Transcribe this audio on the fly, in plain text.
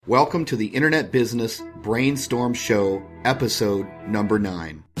Welcome to the Internet Business Brainstorm Show, episode number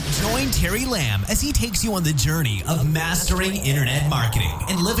 9. Join Terry Lamb as he takes you on the journey of mastering internet marketing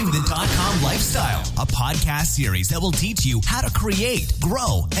and living the .com lifestyle, a podcast series that will teach you how to create,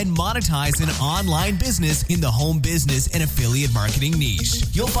 grow, and monetize an online business in the home business and affiliate marketing niche.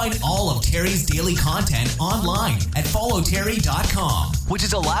 You'll find all of Terry's daily content online at followterry.com, which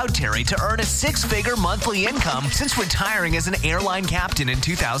has allowed Terry to earn a 6-figure monthly income since retiring as an airline captain in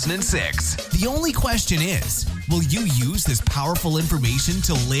 2006. The only question is, will you use this powerful information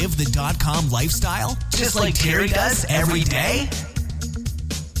to live the .com lifestyle just like Terry does every day?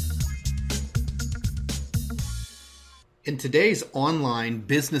 In today's online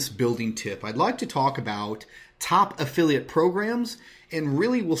business building tip, I'd like to talk about top affiliate programs, and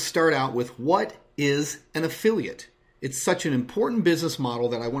really we'll start out with what is an affiliate. It's such an important business model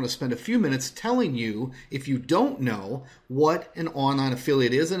that I want to spend a few minutes telling you, if you don't know, what an online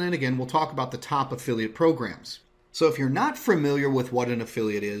affiliate is. And then again, we'll talk about the top affiliate programs. So if you're not familiar with what an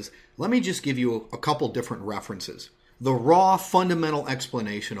affiliate is, let me just give you a couple different references. The raw fundamental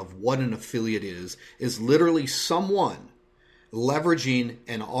explanation of what an affiliate is literally someone leveraging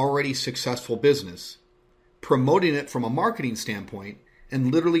an already successful business, promoting it from a marketing standpoint,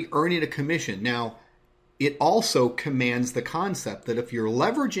 and literally earning a commission. Now, it also commands the concept that if you're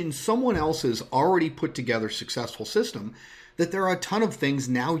leveraging someone else's already put together successful system, that there are a ton of things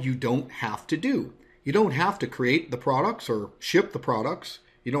now you don't have to do. You don't have to create the products or ship the products.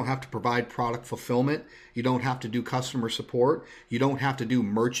 You don't have to provide product fulfillment. You don't have to do customer support. You don't have to do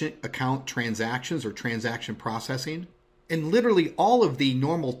merchant account transactions or transaction processing. And literally all of the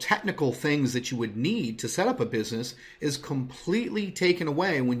normal technical things that you would need to set up a business is completely taken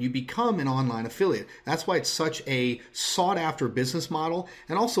away when you become an online affiliate. That's why it's such a sought after business model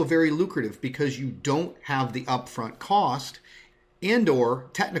and also very lucrative, because you don't have the upfront cost and or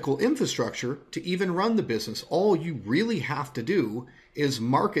technical infrastructure to even run the business. All you really have to do is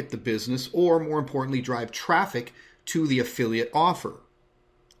market the business, or more importantly, drive traffic to the affiliate offer.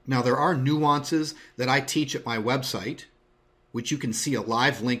 Now, there are nuances that I teach at my website, which you can see a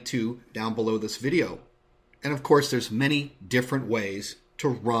live link to down below this video. And of course, there's many different ways to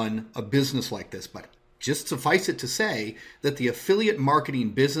run a business like this, but just suffice it to say that the affiliate marketing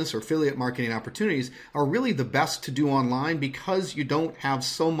business or affiliate marketing opportunities are really the best to do online, because you don't have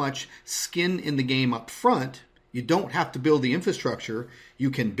so much skin in the game up front. You don't have to build the infrastructure. You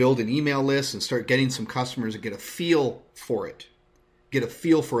can build an email list and start getting some customers and get a feel for it. Get a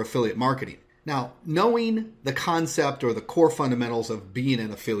feel for affiliate marketing. Now, knowing the concept or the core fundamentals of being an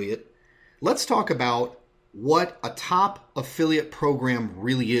affiliate, let's talk about what a top affiliate program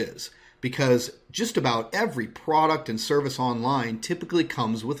really is. Because just about every product and service online typically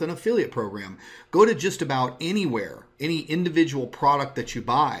comes with an affiliate program. Go to just about anywhere, any individual product that you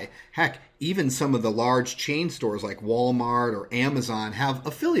buy. Heck, even some of the large chain stores like Walmart or Amazon have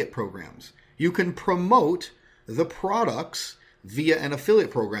affiliate programs. You can promote the products via an affiliate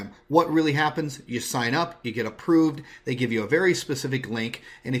program. What really happens? You sign up, you get approved, they give you a very specific link,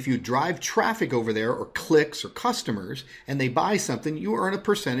 and if you drive traffic over there, or clicks or customers, and they buy something, you earn a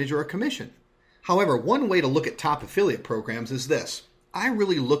percentage or a commission. However, one way to look at top affiliate programs is this. I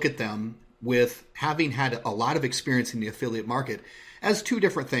really look at them, with having had a lot of experience in the affiliate market, as two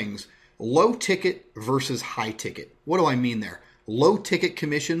different things: low ticket versus high ticket. What do I mean there? Low ticket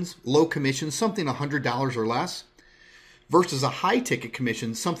commissions, low commissions, something $100 or less, versus a high ticket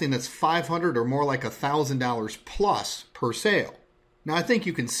commission, something that's $500 or more, like $1,000 plus per sale. Now, I think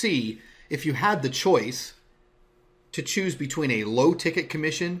you can see, if you had the choice to choose between a low ticket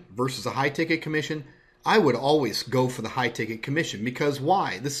commission versus a high ticket commission, I would always go for the high ticket commission. Because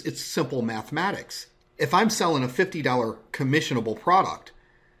why? It's simple mathematics. If I'm selling a $50 commissionable product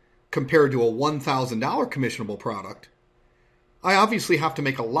compared to a $1,000 commissionable product, I obviously have to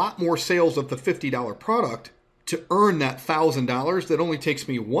make a lot more sales of the $50 product to earn that $1,000 that only takes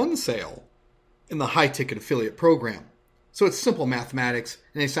me one sale in the high ticket affiliate program. So it's simple mathematics,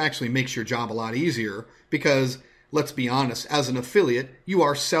 and it actually makes your job a lot easier, because let's be honest, as an affiliate, you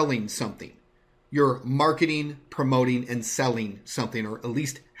are selling something. You're marketing, promoting, and selling something, or at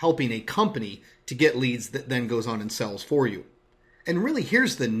least helping a company to get leads that then goes on and sells for you. And really,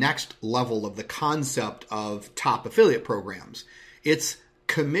 here's the next level of the concept of top affiliate programs. It's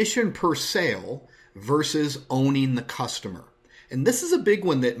commission per sale versus owning the customer. And this is a big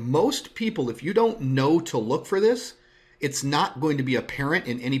one that most people, if you don't know to look for this, it's not going to be apparent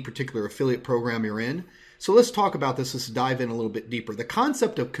in any particular affiliate program you're in. So let's talk about this. Let's dive in a little bit deeper. The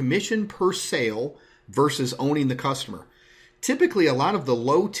concept of commission per sale versus owning the customer. Typically, a lot of the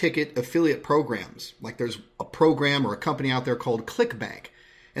low ticket affiliate programs, like there's a program or a company out there called ClickBank,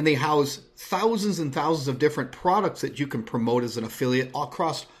 And they house thousands and thousands of different products that you can promote as an affiliate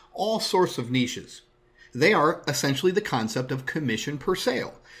across all sorts of niches. They are essentially the concept of commission per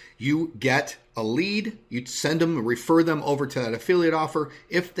sale. You get a lead, you send them, refer them over to that affiliate offer.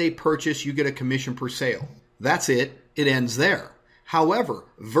 If they purchase, you get a commission per sale. That's it. It ends there. However,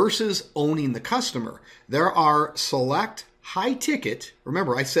 versus owning the customer, there are select high ticket.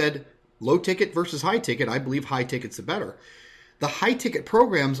 Remember, I said low ticket versus high ticket. I believe high ticket's the better. The high ticket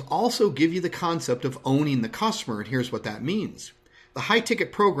programs also give you the concept of owning the customer, and here's what that means. The high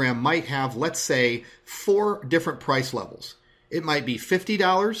ticket program might have, let's say, 4 different price levels. It might be $50,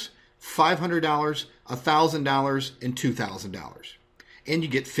 $500, $1,000, and $2,000. And you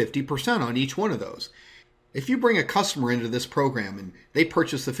get 50% on each one of those. If you bring a customer into this program and they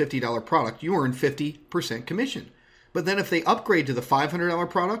purchase the $50 product, you earn 50% commission. But then if they upgrade to the $500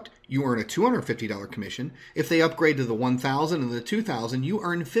 product, you earn a $250 commission. If they upgrade to the $1,000 and the $2,000, you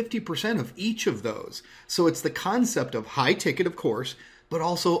earn 50% of each of those. So it's the concept of high ticket, of course, but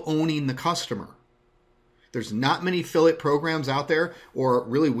also owning the customer. There's not many affiliate programs out there, or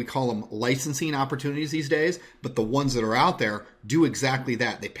really we call them licensing opportunities these days, but the ones that are out there do exactly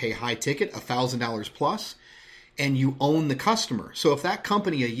that. They pay high ticket, $1,000 plus, and you own the customer. So if that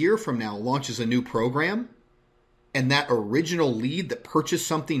company a year from now launches a new program, and that original lead that purchased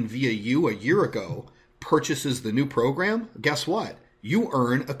something via you a year ago purchases the new program, guess what? You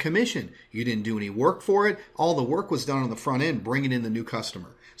earn a commission. You didn't do any work for it. All the work was done on the front end, bringing in the new customer.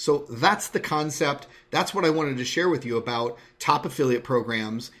 So that's the concept. That's what I wanted to share with you about top affiliate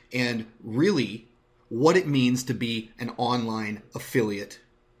programs and really what it means to be an online affiliate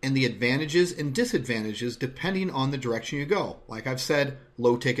and the advantages and disadvantages depending on the direction you go. Like I've said,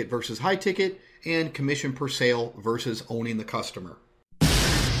 low ticket versus high ticket, and commission per sale versus owning the customer.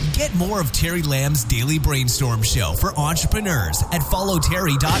 Get more of Terry Lamb's Daily Brainstorm Show for entrepreneurs at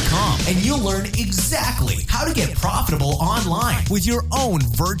followterry.com, and you'll learn exactly how to get profitable online with your own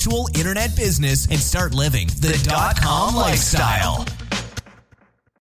virtual internet business and start living the .com lifestyle.